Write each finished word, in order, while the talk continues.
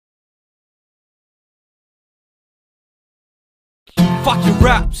Fuck your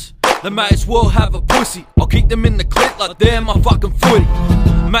raps, they may as well have a pussy. I'll kick them in the clit like they're my fucking footy.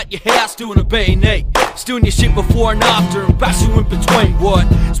 I'm at your house doing a B&E, stealing your shit before and after and bash you in between. What?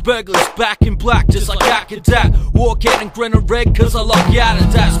 It's burglars back in black just like Akadat. Walk out and grin and red cause I like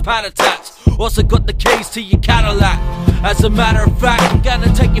Yadadas, Patatats. Also got the keys to your Cadillac. As a matter of fact, I'm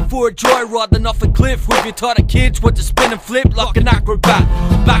gonna take you for a joyride then off a cliff with your tighter kids with the spin and flip like an acrobat.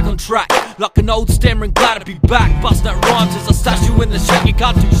 Back on track, like an old stammering, glad to be back. Busting out rhymes as I stash you in the shack, you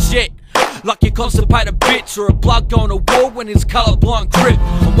can't do shit. Like you constipated bitch or a blood going to war when it's colourblind grip.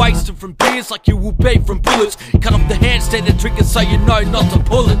 I'm wasting from beers like you will be from bullets. Cut off the handstand and trigger so you know not to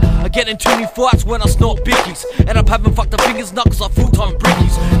pull it. I get in too many fights when I snort bickies. End up having fucked up fingers, knuckles like full-time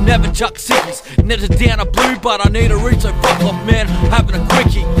brickies. Never chuck sickies, never down a blue but I need a root so fuck off man, having a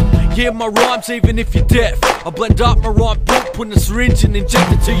quickie. Yeah, my rhymes even if you're deaf. I blend up my rhyme book, put in a syringe and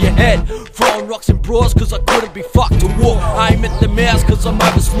inject it to your head. Throwing rocks and bras cause I couldn't be fucked to walk. Aim at the mouse cause I'm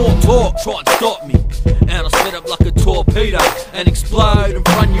over small talk. Try and stop me, and I spit up like a torpedo and explode in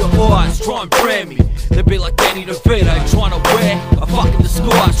front of your eyes. Try and brand me, they'd be like Danny DeVito trying to wear a fucking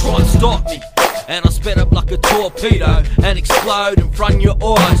disguise. Try and stop me, and I spit up like a torpedo and explode in front of your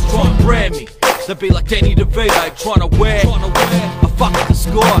eyes. Try and brand me, they'd be like Danny DeVito trying to wear a fucking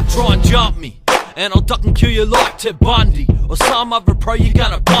disguise. Try and jump me, and I'll duck and kill you like Ted Bundy or some other pro, you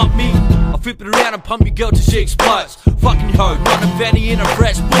gonna bump me. I'll flip it around and pump your girl till she explodes. Fucking hoe, not a vanny in a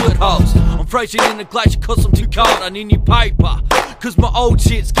fresh bullet holes. I'm freezing in the glacier cause I'm too cold. I need new paper, cause my old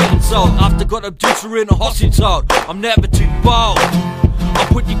shit's getting sold. After got a producer in a hostage hold, I'm never too bold. I'll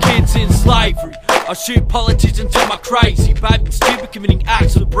put your kids in slavery. I shoot politicians till my crazy, behaving stupid, committing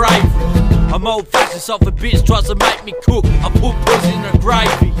acts of bravery. I'm old fashioned, so if a bitch tries to make me cook, I put poison in her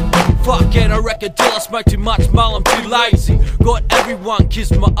gravy. Fuck it, I reckon deal, I smoke too much mull, I'm too lazy. Got everyone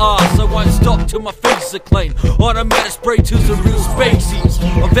kiss my ass, I won't stop till my feet are clean. Automatic spray to the real species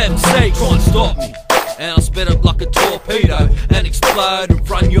of MC. Try and stop me, and I'll spit up like a torpedo and explode in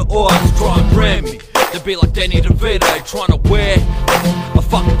front of your eyes. Try and brand me, they'd be like Danny DeVito trying to wear a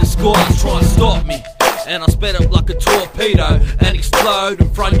fucking disguise. Try and stop me, and I'll spit up like a torpedo and explode in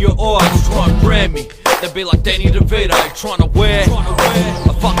front of your eyes. Try and brand me, they'd be like Danny DeVito trying to wear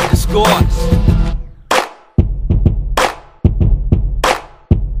a fucking disguise.